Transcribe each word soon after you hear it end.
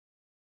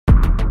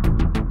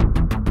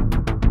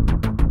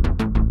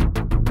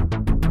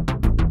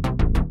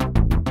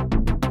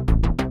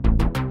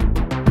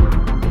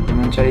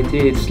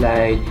activity. It's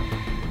like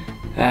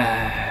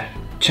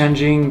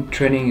changing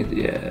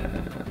training.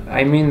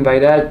 I mean by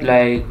that,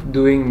 like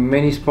doing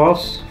many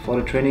sports for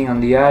the training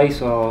on the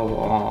ice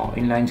or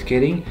inline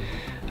skating.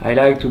 I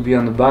like to be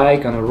on the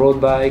bike, on a road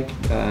bike,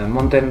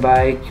 mountain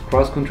bike,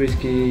 cross-country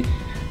ski,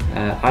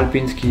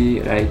 alpine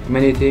ski, like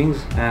many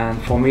things.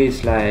 And for me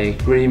it's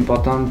like really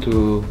important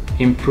to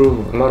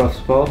improve a lot of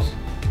sports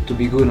to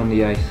be good on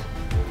the ice.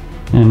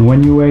 And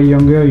when you were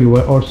younger, you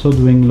were also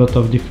doing a lot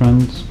of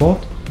different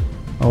sports?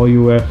 Or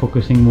you were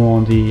focusing more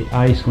on the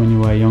ice when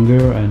you were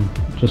younger, and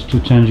just to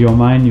change your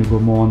mind you go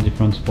more on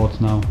different sports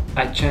now?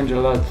 I changed a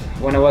lot.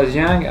 When I was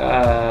young,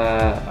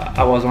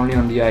 I was only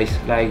on the ice,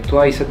 like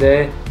twice a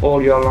day,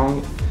 all year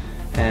long,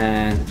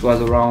 and it was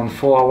around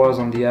 4 hours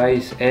on the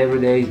ice every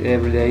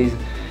day.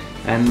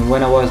 And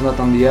when I was not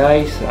on the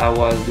ice, I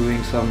was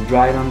doing some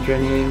dry land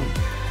training,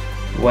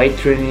 weight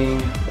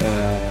training,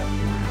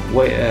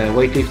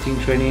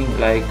 weightlifting training,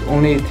 like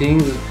only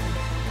things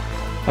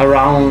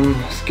around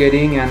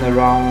skating and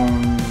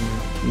around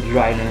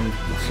dry land.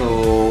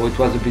 So it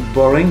was a bit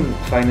boring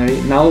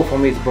finally. Now for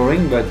me it's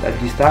boring, but at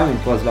this time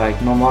it was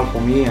like normal for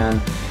me, and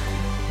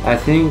I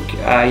think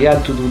I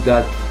had to do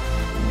that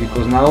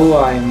because now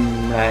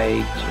I'm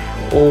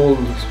like old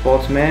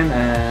sportsman,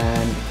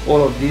 and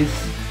all of this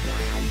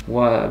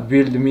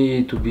build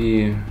me to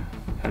be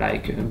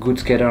like a good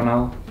skater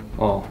now,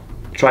 or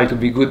try to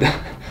be good.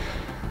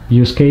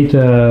 You skate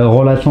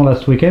Rollation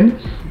last weekend.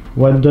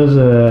 What does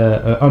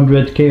a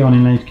 100k on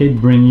inline skate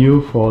bring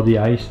you for the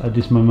ice at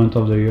this moment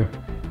of the year?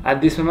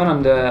 At this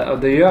moment of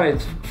the year,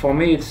 it's for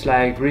me it's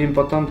like really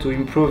important to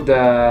improve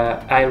the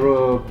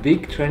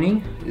aerobic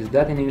training. Is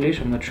that in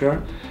English? I'm not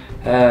sure.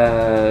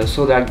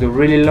 So like the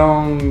really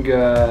long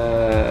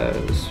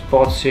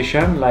sports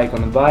session, like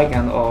on a bike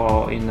and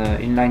or in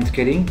inline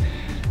skating.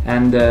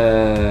 And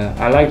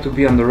I like to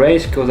be on the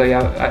race because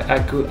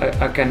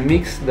I can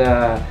mix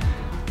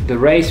the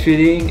race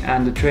feeling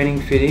and the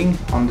training feeling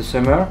on the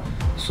summer.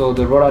 So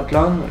the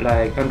rollathlon,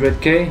 like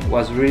 100k,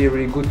 was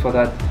really good for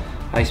that.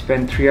 I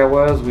spent 3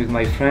 hours with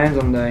my friends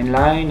on the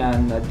inline,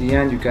 and at the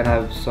end you can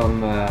have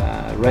some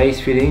race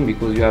feeling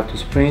because you have to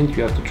sprint,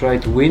 you have to try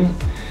to win,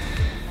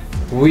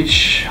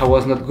 which I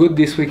was not good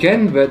this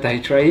weekend, but I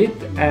tried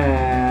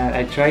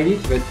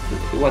it, but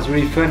it was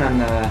really fun,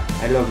 and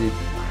I loved it.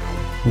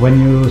 When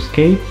you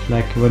skate,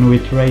 like when we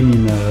train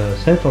in a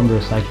set on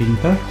the cycling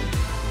path,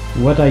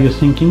 what are you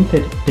thinking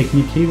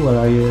technically? What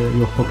are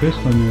your focus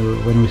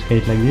when we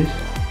skate like this?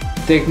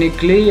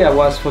 Technically, I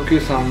was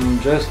focused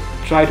on just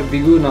try to be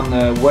good on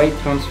the weight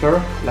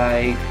transfer,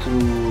 like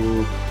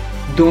to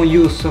don't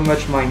use so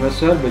much my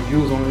muscle, but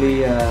use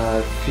only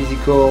a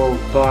physical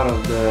part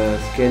of the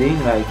skating,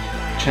 like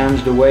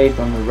change the weight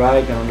on the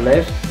right and on the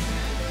left.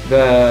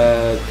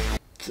 But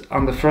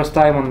on the first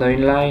time on the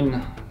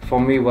inline for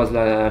me was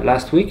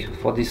last week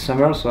for this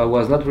summer, so I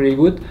was not really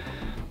good.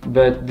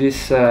 But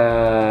this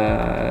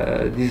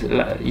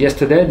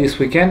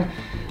weekend,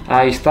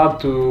 I start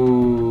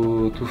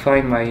to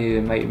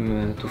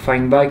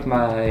find back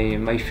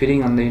my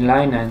feeling on the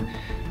inline and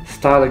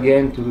start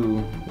again to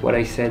do what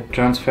I said,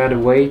 transfer the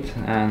weight,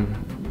 and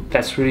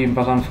that's really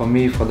important for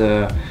me for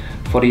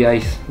the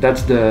ice.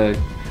 That's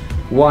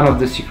one of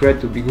the secret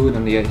to be good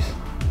on the ice.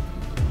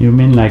 You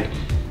mean like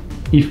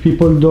if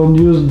people don't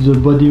use the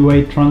body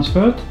weight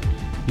transferred,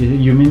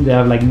 you mean they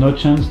have like no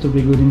chance to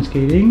be good in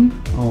skating,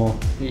 or?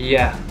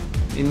 Yeah,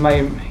 in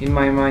my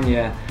mind,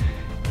 yeah.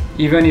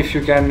 Even if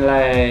you can,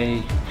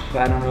 like,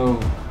 I don't know,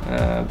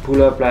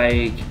 pull up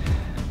like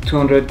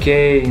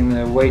 200k in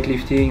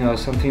weightlifting or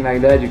something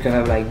like that, you can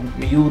have like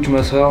huge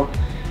muscle.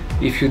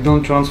 If you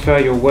don't transfer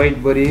your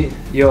body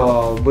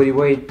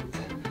weight,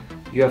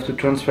 you have to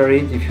transfer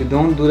it. If you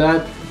don't do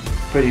that,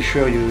 pretty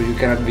sure you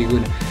cannot be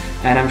good.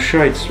 And I'm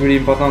sure it's really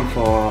important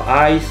for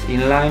ice,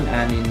 inline,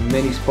 and in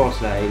many sports,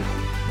 like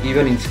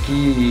even in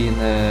ski, in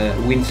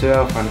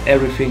windsurf and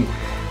everything.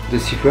 The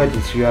secret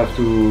is you have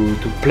to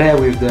play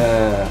with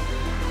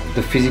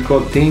the physical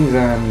things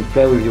and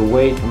play with your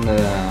weight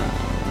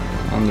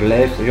on the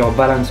left, your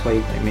balance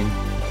weight, I mean.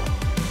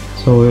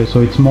 So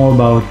it's more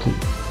about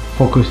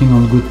focusing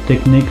on good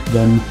technique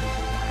than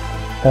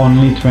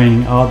only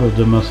training hard of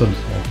the muscles.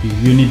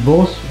 Like you need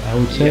both, I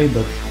would say, yeah.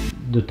 But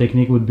the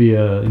technique would be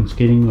in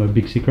skating a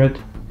big secret.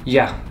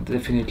 Yeah,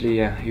 definitely.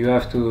 Yeah,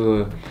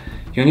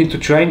 you need to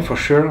train for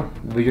sure,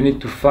 but you need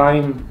to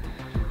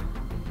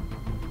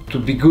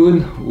be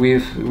good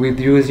with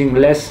using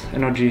less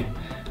energy.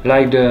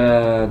 Like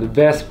the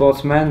best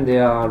sportsmen, they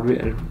are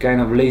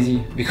kind of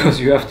lazy because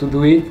you have to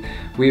do it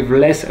with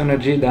less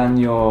energy than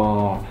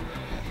your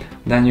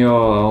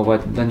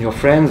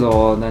friends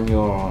or than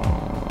your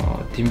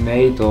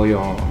teammate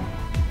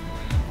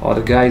or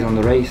the guys on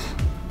the race.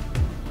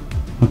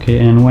 Okay,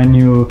 and when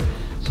you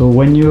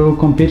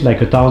compete like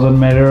 1,000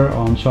 meter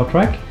on short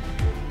track,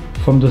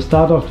 from the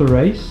start of the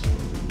race,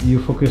 you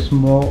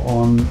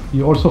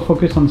also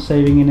focus on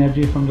saving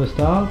energy from the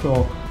start,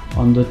 or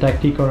on the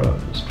tactic, or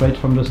straight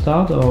from the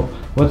start, or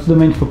what's the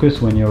main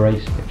focus when you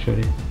race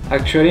actually?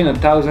 Actually, in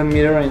 1,000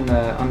 meter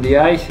on the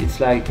ice, it's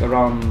like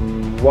around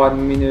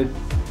 1 minute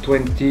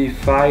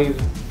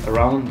 25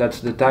 around. That's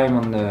the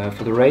time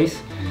for the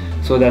race.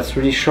 So that's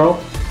really short.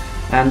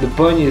 And the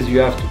point is you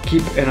have to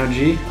keep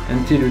energy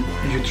until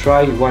you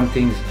try one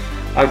thing.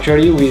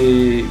 Actually,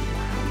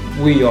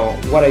 or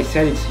what I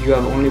said is you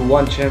have only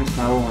one chance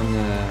now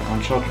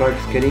on short track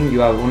skating. You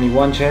have only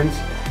one chance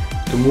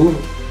to move.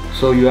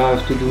 So you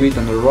have to do it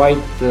on the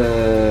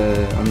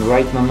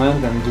right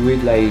moment and do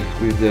it like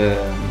with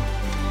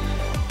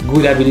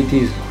good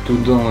abilities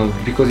to do,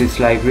 because it's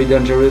like really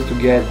dangerous to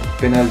get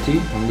penalty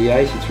on the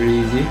ice. It's really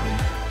easy.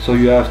 So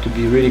you have to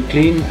be really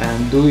clean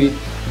and do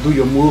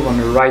your move on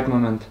the right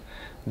moment.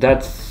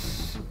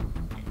 That's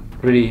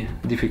really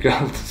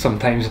difficult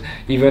sometimes,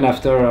 even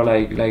after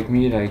like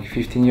me, like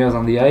 15 years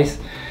on the ice.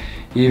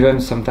 Even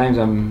sometimes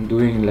I'm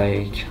doing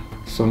like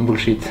some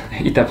bullshit.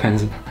 It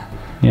happens.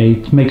 Yeah,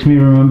 it makes me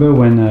remember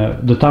when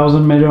the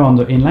 1000 meter on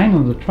the inline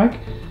on the track.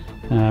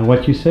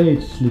 What you say,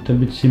 it's a little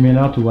bit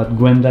similar to what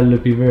Gwendal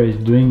Lepiver is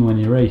doing when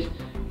he races.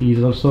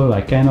 He's also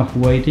like kind of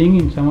waiting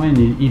in some way, and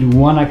he do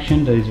one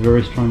action that is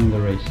very strong in the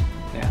race.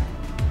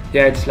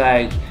 Yeah, it's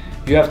like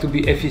you have to be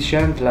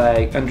efficient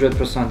like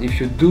 100%.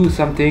 If you do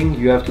something,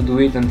 you have to do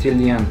it until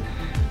the end.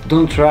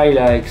 Don't try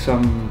like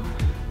some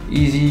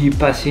easy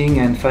passing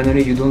and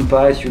finally you don't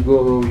pass, you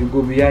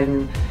go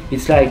behind.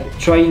 It's like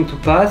trying to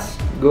pass,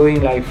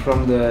 going like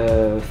from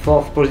the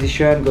 4th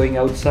position, going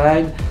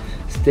outside,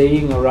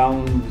 staying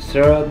around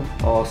 3rd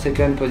or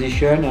 2nd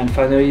position, and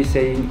finally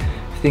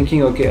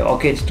thinking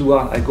okay, it's too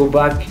hard, I go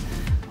back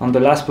on the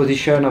last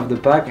position of the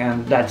pack.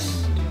 And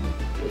that's,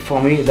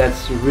 for me,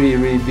 that's a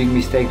really big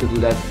mistake to do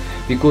that,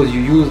 because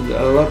you use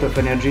a lot of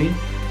energy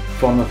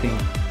for nothing.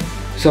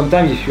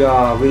 Sometimes if you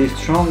are really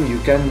strong, you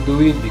can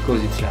do it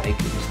because it's like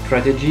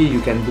strategy.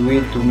 You can do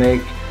it to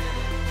make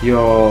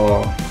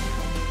your,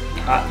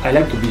 I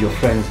like to be your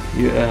friends,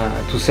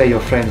 to say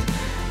your friends.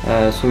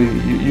 So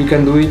you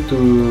can do it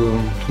to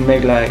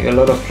make like a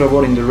lot of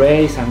trouble in the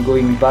race and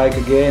going back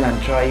again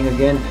and trying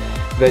again.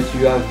 But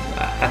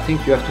I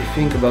think you have to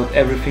think about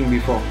everything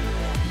before.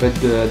 But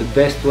the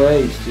best way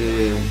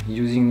is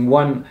using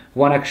one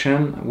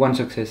action, one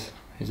success.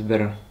 It's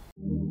better.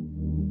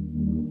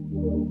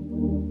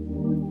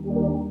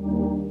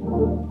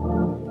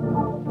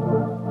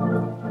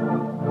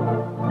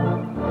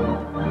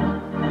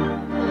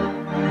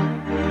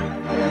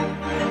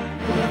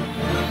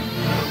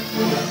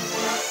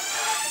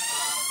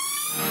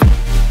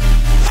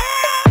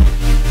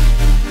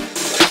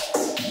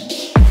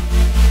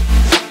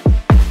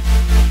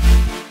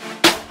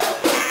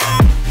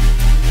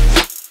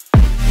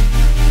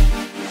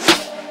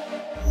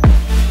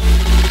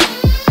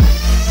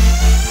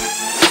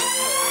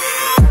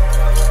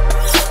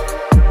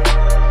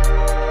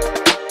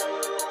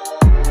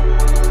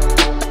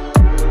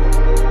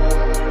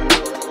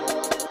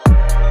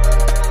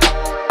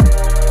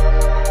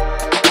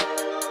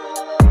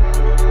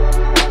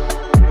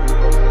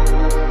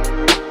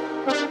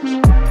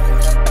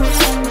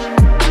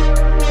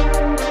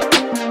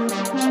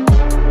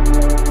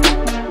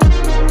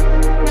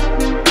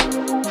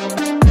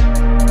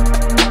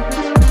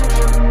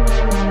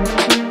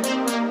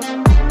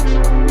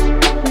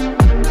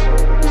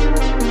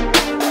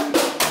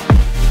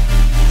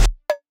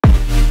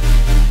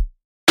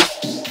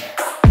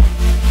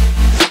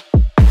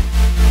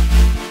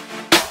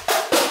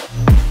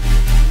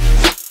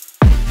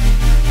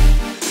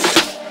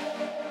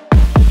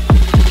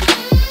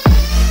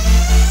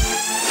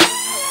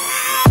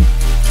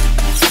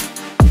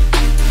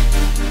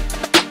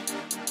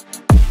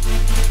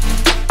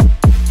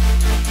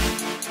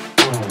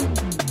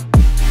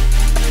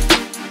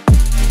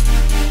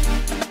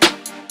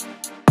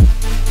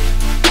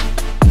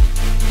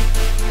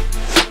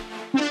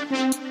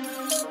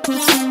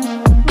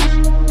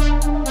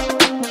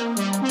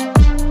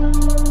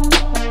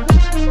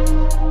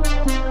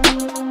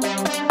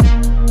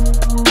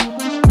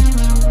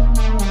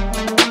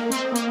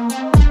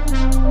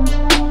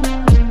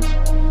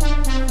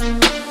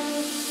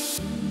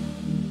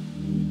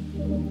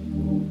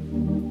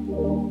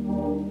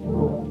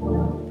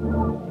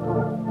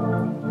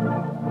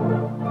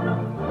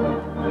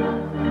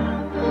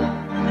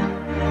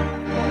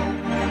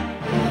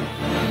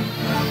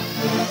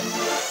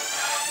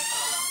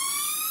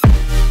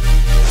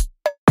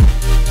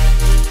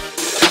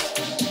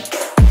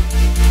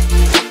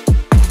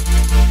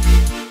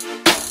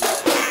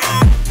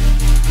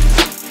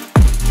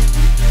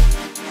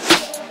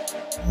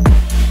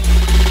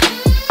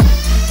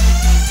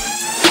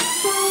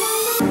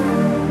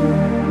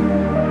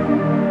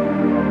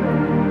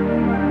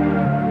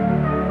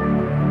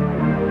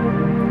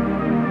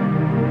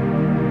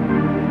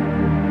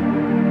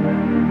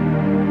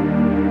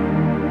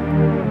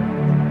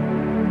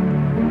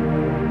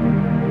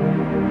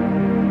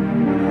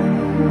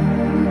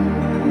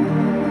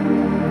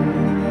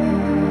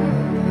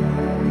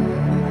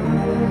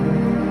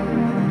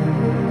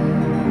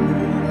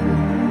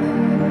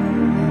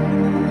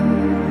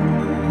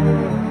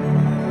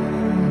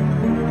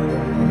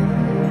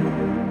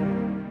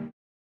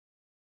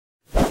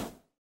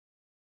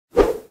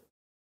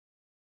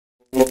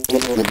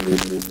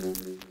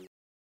 Thank you.